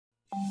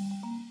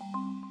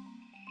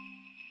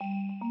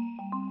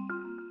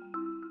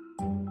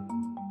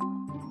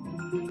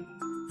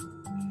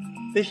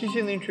This is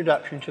an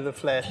introduction to the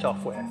Flair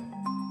software.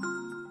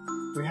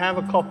 We have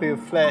a copy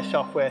of Flair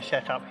software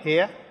set up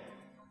here.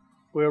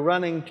 We're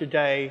running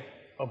today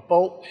a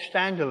bulk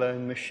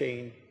standalone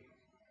machine.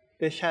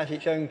 This has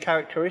its own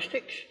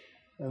characteristics,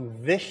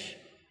 and this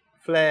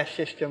Flair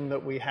system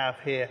that we have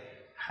here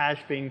has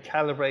been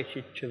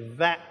calibrated to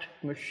that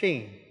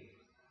machine.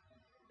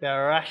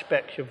 There are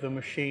aspects of the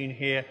machine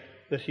here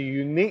that are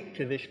unique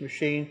to this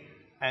machine,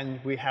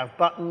 and we have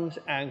buttons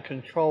and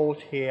controls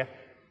here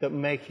that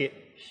make it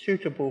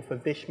suitable for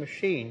this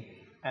machine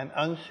and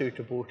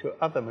unsuitable to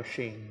other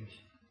machines.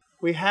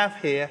 We have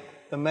here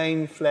the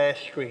main Flair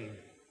screen.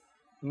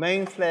 The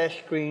main Flair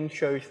screen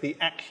shows the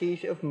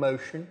axes of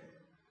motion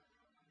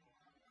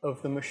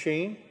of the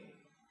machine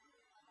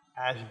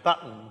as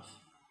buttons.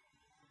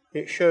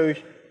 It shows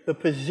the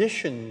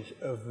positions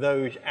of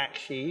those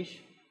axes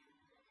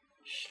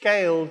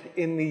scaled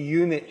in the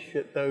units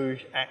that those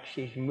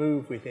axes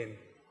move within.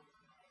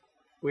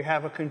 We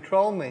have a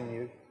control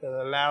menu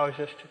that allows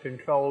us to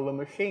control the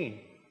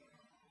machine.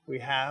 We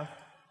have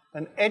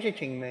an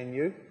editing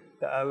menu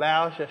that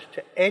allows us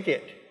to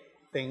edit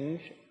things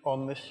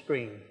on the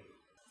screen.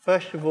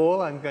 First of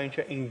all, I'm going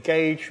to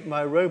engage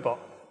my robot.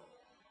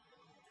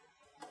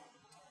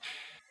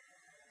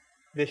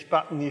 This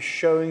button is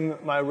showing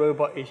that my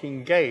robot is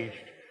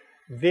engaged.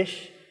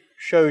 This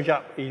shows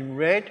up in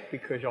red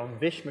because on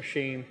this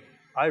machine,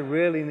 I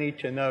really need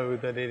to know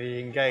that it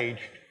is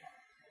engaged.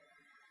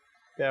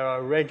 There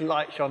are red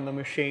lights on the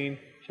machine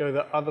so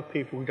that other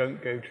people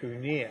don't go too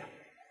near.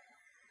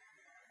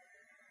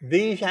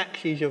 These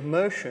axes of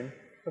motion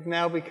have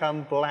now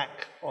become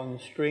black on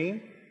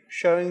screen,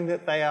 showing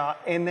that they are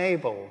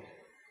enabled.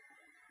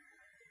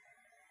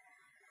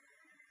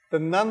 The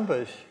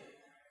numbers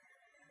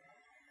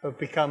have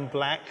become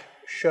black,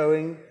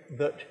 showing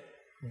that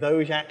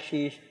those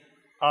axes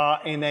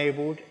are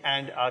enabled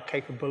and are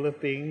capable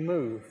of being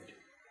moved.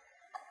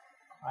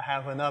 I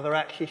have another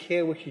axis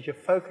here, which is a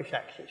focus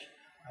axis.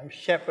 I'm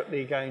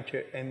separately going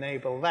to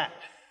enable that.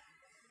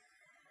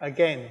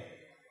 Again,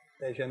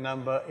 there's a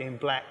number in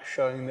black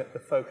showing that the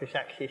focus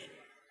axis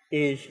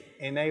is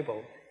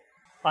enabled.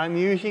 I'm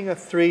using a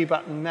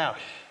 3-button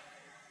mouse.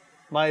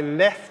 My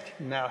left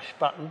mouse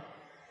button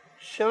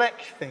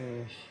selects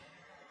things.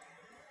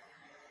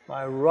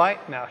 My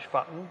right mouse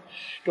button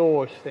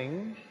stores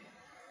things.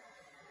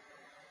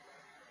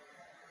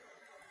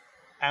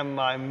 And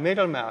my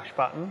middle mouse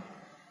button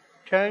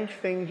turns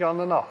things on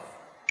and off.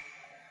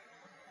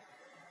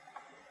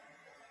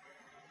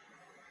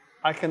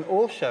 I can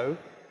also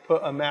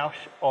put a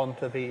mouse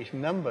onto these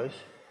numbers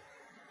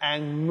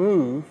and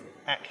move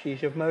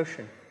axes of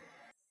motion.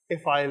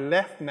 If I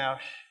left mouse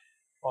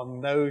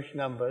on those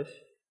numbers,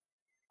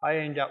 I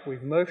end up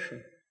with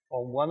motion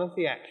on one of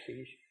the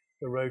axes,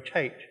 the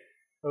rotate,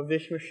 of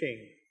this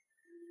machine.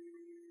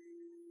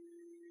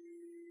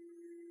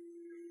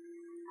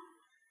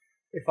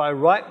 If I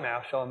right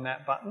mouse on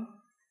that button,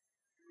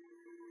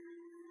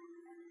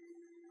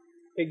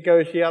 it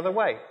goes the other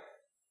way.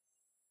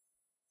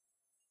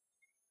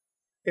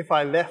 If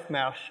I left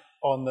mouse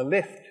on the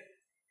lift,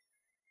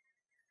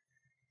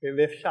 it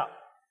lifts up.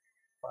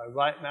 If I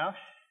right mouse,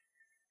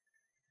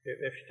 it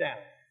lifts down.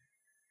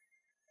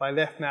 If I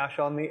left mouse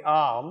on the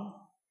arm,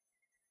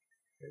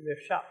 it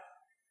lifts up.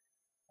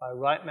 If I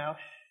right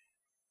mouse,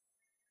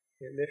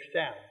 it lifts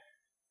down.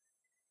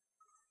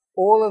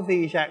 All of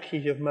these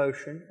axes of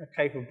motion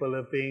are capable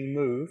of being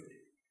moved,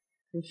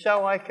 and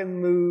so I can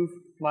move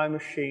my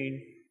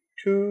machine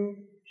to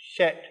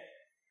set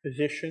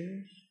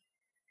positions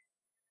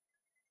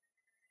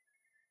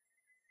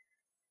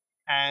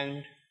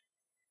and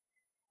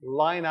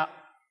line up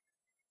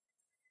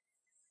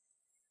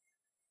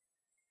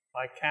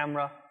my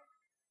camera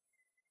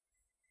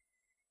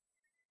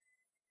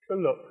to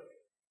look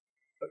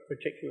at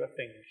particular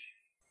things.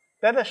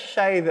 Let us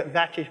say that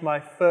that is my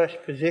first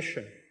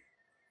position,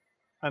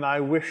 and I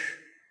wish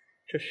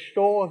to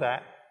store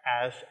that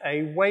as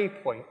a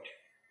waypoint.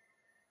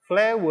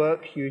 Flair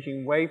works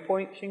using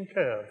waypoints and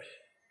curves,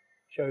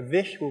 so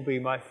this will be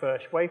my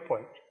first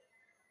waypoint.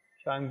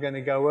 So I'm going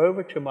to go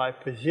over to my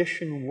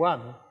position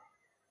 1.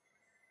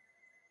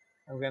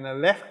 I'm going to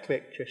left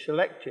click to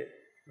select it,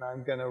 and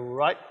I'm going to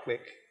right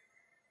click,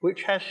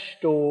 which has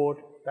stored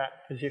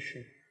that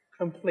position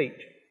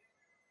complete.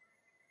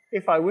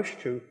 If I wish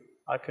to,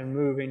 I can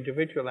move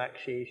individual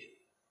axes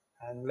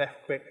and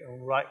left click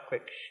and right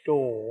click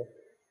store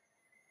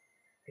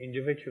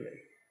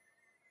individually.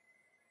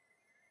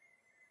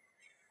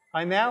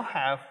 I now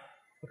have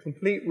a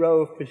complete row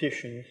of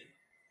positions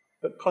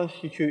that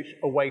constitutes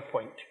a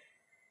waypoint.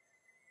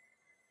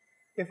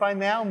 If I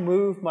now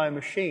move my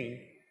machine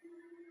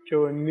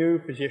to a new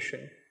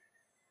position,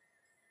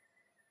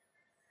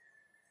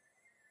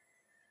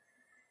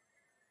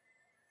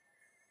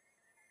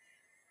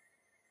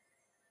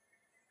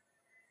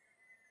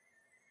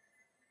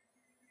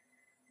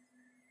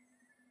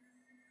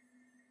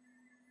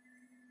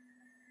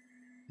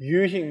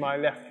 using my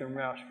left and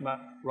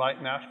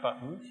right mouse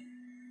buttons,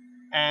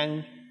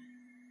 and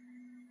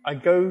I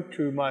go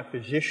to my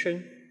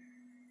position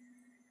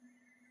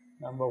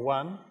number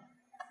 1,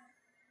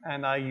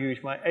 and I use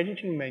my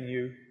editing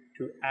menu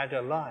to add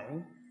a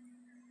line,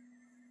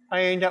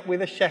 I end up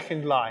with a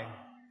second line.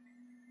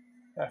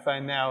 If I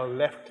now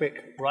left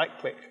click, right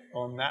click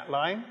on that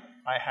line,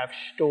 I have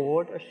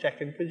stored a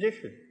second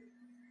position.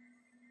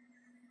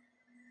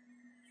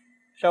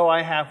 So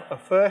I have a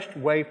first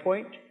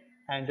waypoint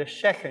and a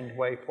second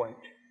waypoint.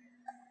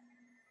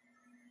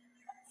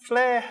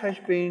 Flair has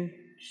been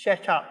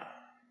set up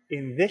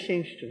in this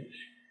instance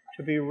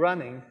to be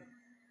running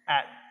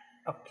at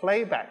a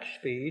playback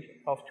speed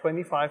of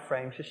 25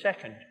 frames a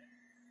second.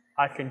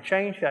 I can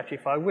change that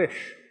if I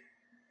wish.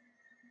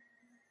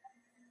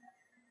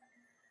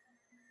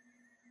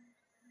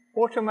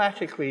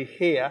 Automatically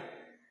here,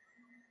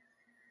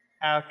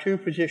 our two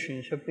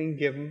positions have been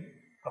given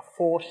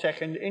a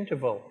 4-second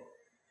interval,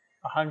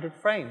 100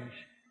 frames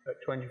at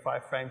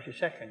 25 frames a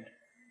second.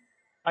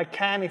 I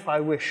can, if I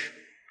wish,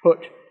 put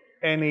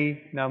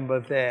any number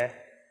there.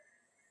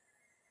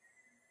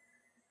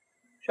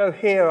 So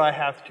here I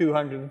have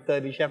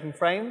 237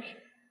 frames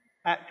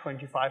at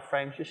 25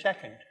 frames a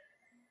second.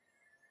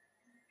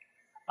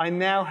 I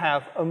now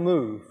have a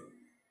move.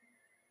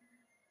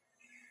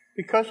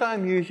 Because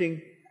I'm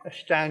using a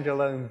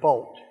standalone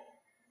bolt,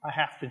 I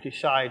have to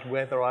decide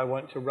whether I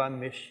want to run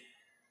this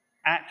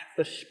at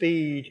the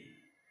speed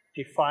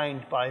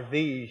defined by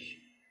these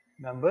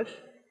numbers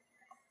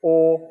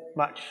or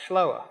much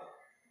slower.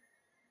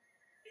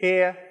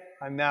 Here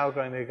I'm now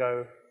going to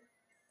go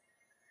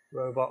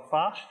robot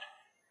fast,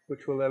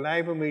 which will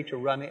enable me to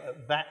run it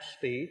at that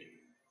speed,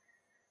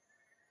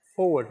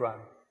 forward run.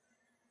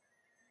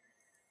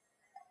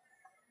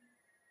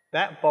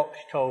 That box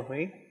told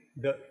me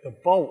that the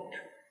bolt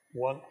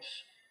wants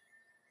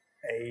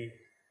a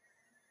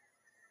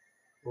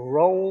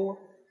roll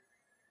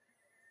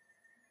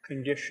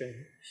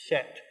condition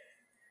set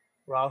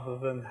rather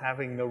than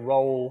having the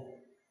roll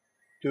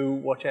do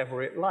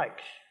whatever it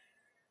likes.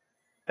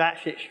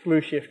 That's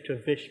exclusive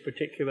to this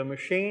particular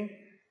machine.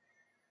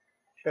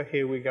 So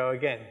here we go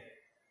again.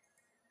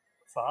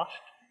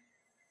 Fast,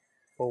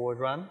 forward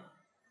run.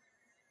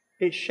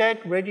 It's said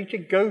ready to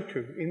go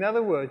to. In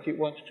other words, it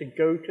wants to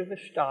go to the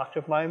start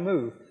of my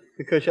move,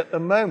 because at the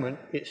moment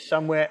it's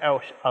somewhere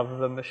else other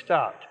than the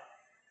start.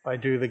 If I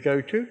do the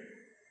go to,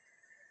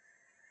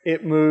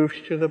 it moves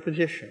to the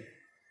position.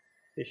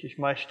 This is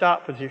my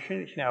start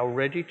position. It's now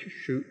ready to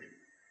shoot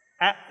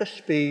at the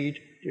speed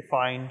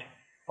defined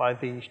by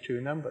these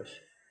two numbers.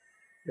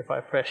 If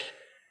I press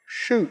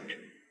shoot,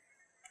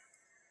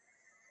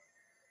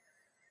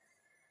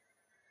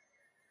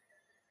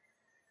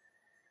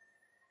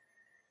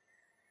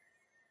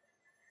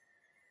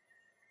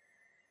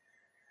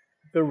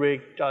 the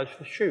rig does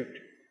the shoot.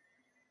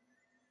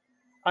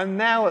 I'm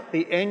now at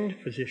the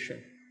end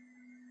position.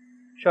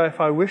 So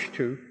if I wish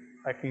to,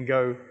 I can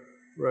go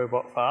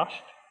robot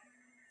fast,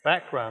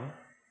 back run,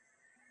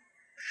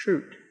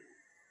 shoot,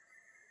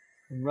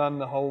 and run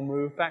the whole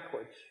move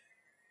backwards.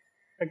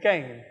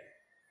 Again,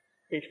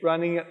 it's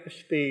running at the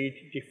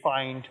speed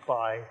defined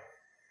by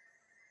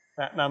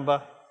that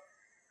number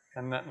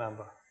and that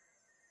number.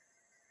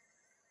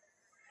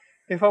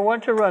 If I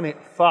want to run it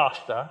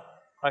faster,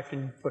 I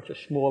can put a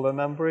smaller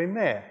number in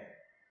there.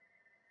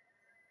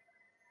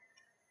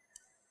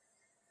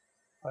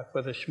 I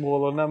put a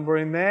smaller number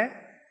in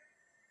there,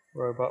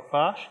 robot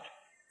fast,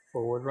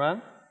 forward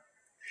run,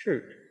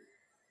 shoot.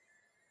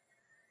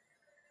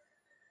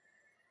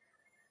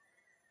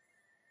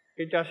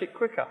 It does it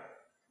quicker.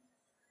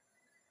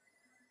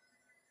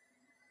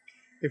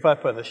 If I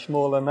put a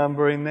smaller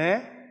number in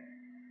there,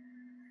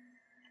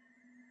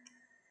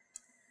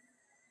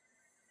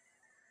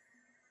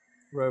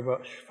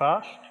 robot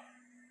fast,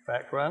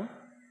 back run,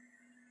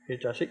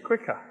 it does it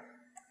quicker.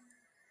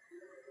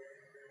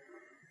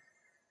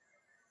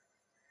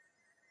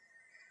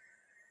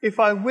 If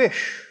I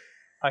wish,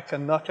 I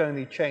can not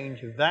only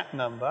change that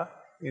number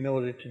in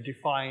order to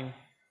define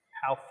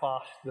how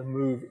fast the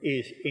move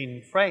is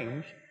in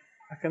frames,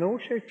 I can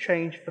also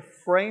change the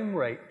frame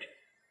rate.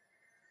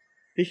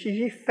 This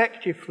is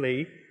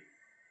effectively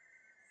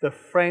the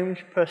frames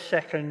per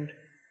second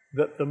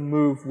that the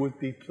move would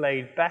be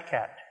played back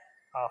at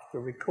after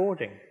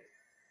recording.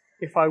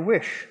 If I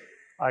wish,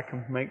 I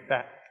can make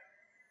that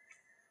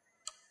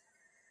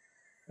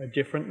a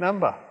different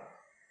number.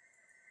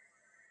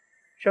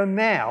 So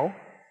now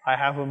I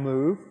have a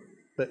move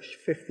that's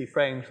 50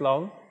 frames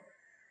long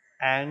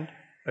and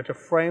at a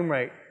frame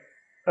rate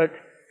at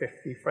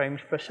 50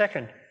 frames per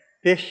second.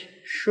 This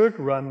should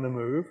run the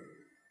move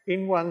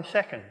in 1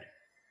 second.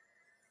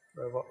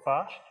 Robot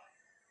fast,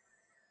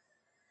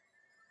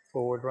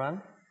 forward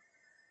run,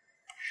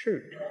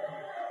 shoot,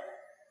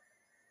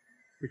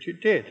 which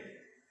it did.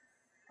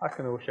 I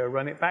can also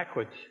run it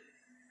backwards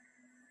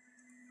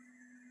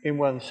in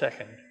 1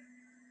 second.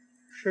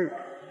 Shoot.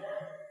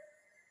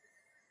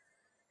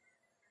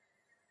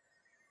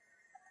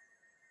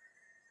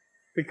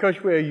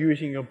 Because we're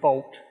using a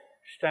bolt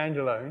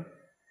standalone,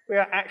 we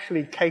are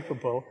actually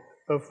capable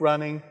of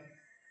running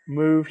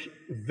moves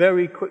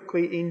very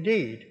quickly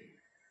indeed.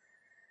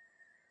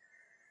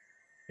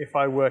 If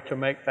I were to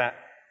make that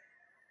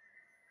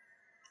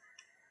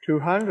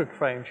 200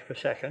 frames per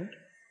second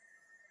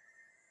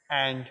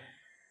and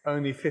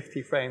only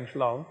 50 frames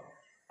long,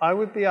 I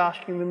would be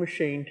asking the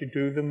machine to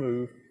do the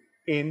move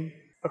in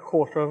a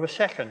quarter of a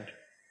second.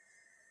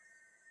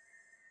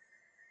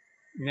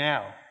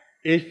 Now,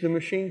 is the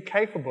machine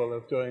capable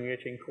of doing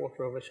it in a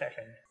quarter of a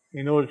second?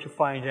 In order to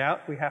find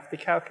out, we have to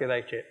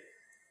calculate it.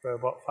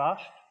 Robot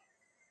fast,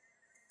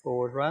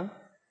 forward run.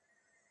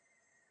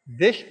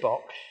 This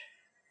box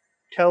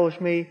tells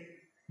me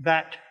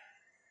that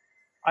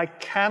I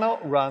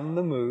cannot run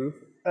the move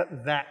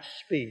at that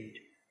speed.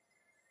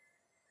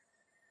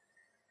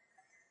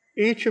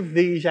 Each of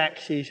these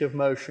axes of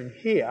motion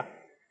here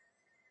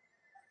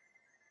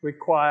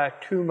require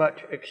too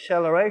much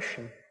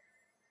acceleration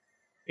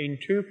in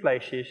two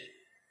places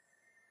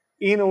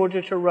in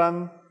order to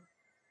run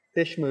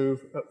this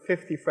move at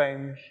 50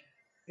 frames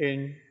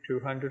in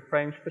 200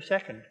 frames per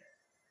second.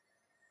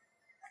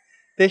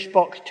 This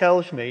box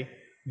tells me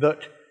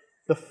that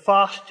the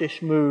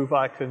fastest move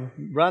I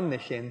can run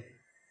this in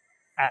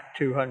at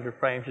 200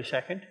 frames a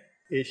second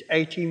is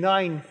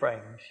 89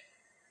 frames.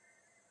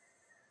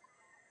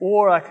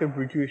 Or I could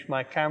reduce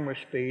my camera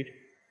speed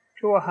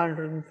to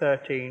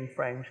 113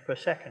 frames per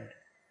second.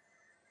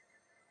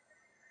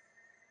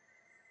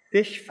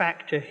 This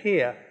factor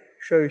here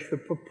shows the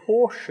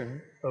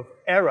proportion of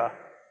error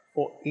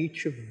for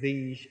each of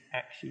these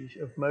axes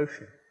of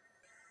motion.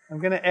 I'm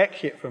going to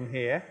exit from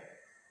here,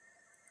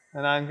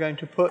 and I'm going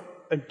to put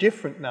a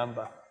different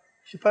number.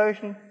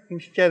 Supposing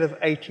instead of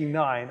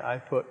 89, I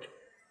put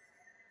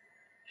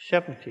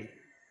 70.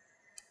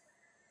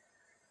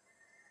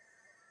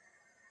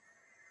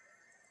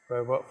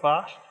 Robot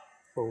fast,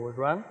 forward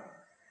run.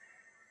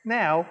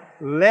 Now,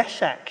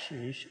 less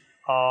axes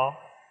are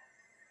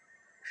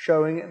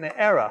showing an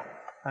error,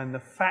 and the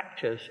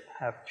factors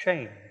have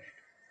changed.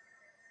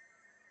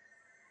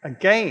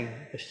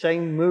 Again, the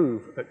same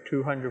move at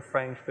 200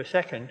 frames per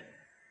second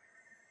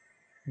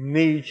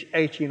needs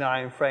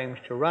 89 frames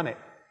to run it.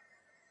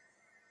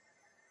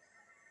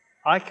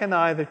 I can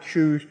either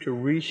choose to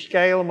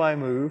rescale my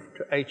move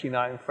to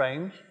 89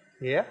 frames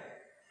here.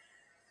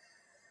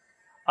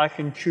 I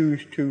can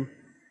choose to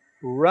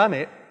run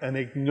it and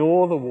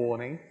ignore the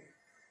warning,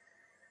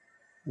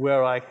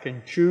 where I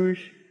can choose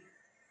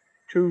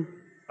to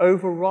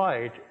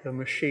override the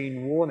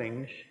machine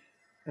warnings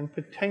and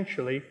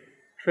potentially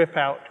trip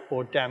out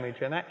or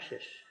damage an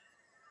axis.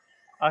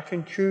 I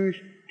can choose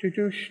to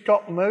do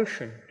stop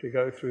motion to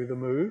go through the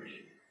moves.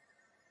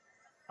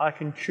 I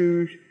can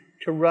choose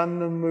to run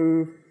the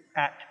move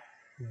at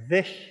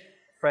this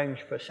frames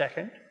per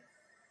second.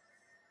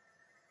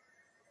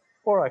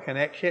 Or I can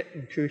exit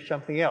and choose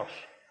something else.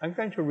 I'm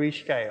going to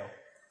rescale.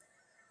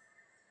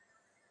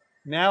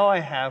 Now I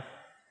have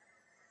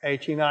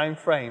 89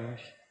 frames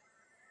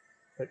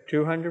at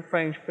 200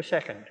 frames per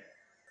second.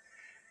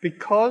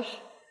 Because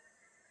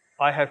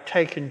I have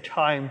taken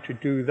time to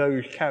do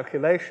those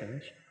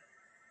calculations,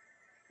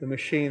 the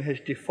machine has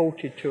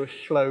defaulted to a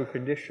slow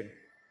condition.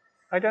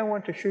 I don't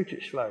want to shoot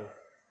it slow.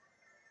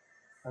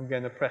 I'm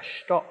going to press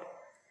stop.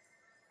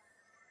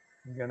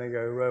 I'm going to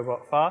go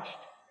robot fast.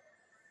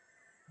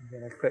 I'm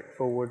going to click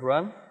forward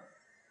run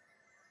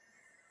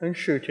and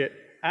shoot it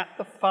at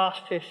the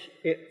fastest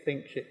it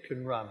thinks it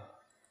can run.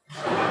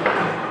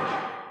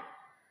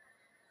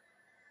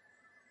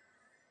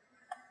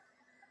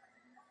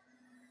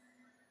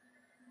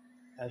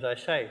 As I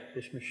say,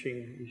 this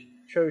machine is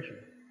chosen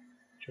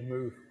to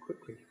move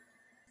quickly.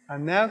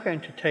 I'm now going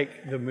to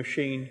take the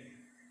machine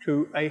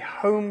to a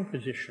home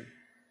position.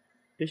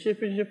 This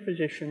is a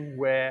position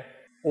where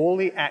all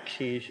the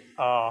axes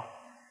are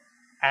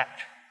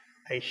at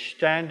a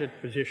standard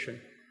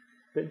position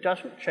that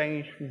doesn't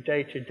change from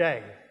day to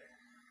day.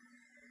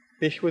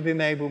 This would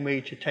enable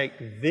me to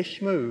take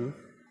this move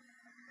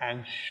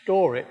and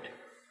store it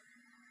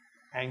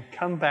and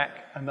come back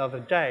another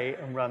day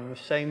and run the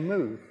same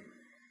move.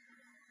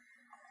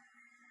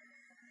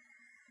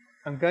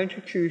 I'm going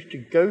to choose to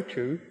go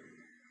to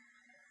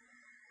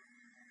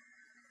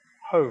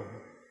home.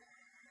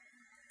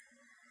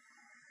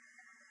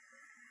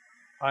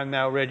 I'm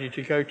now ready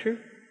to go to.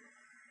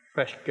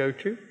 Press go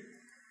to.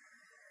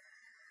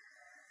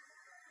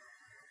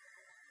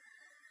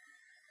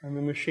 And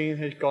the machine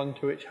has gone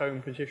to its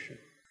home position.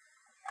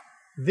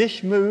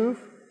 This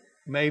move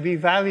may be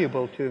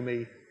valuable to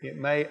me.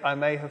 I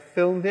may have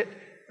filmed it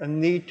and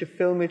need to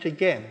film it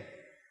again.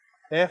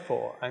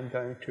 Therefore, I'm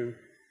going to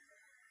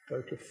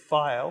go to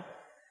File,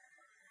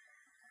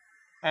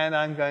 and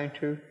I'm going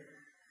to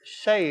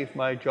save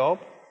my job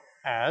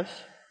as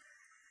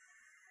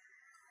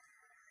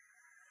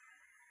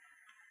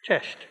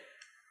test.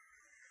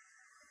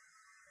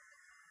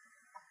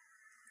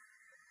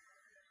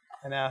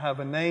 I now have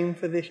a name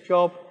for this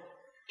job,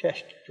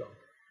 test job.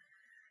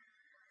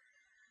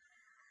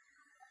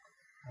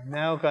 I'm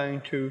now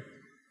going to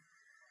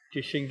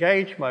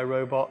disengage my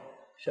robot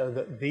so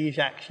that these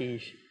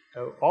axes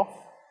go off.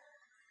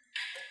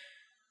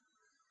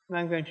 And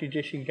I'm going to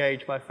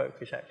disengage my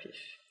focus axis.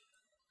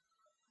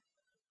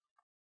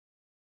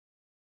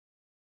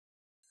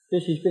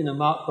 This has been a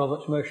Mark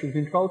Roberts motion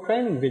control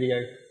training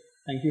video.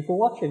 Thank you for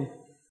watching.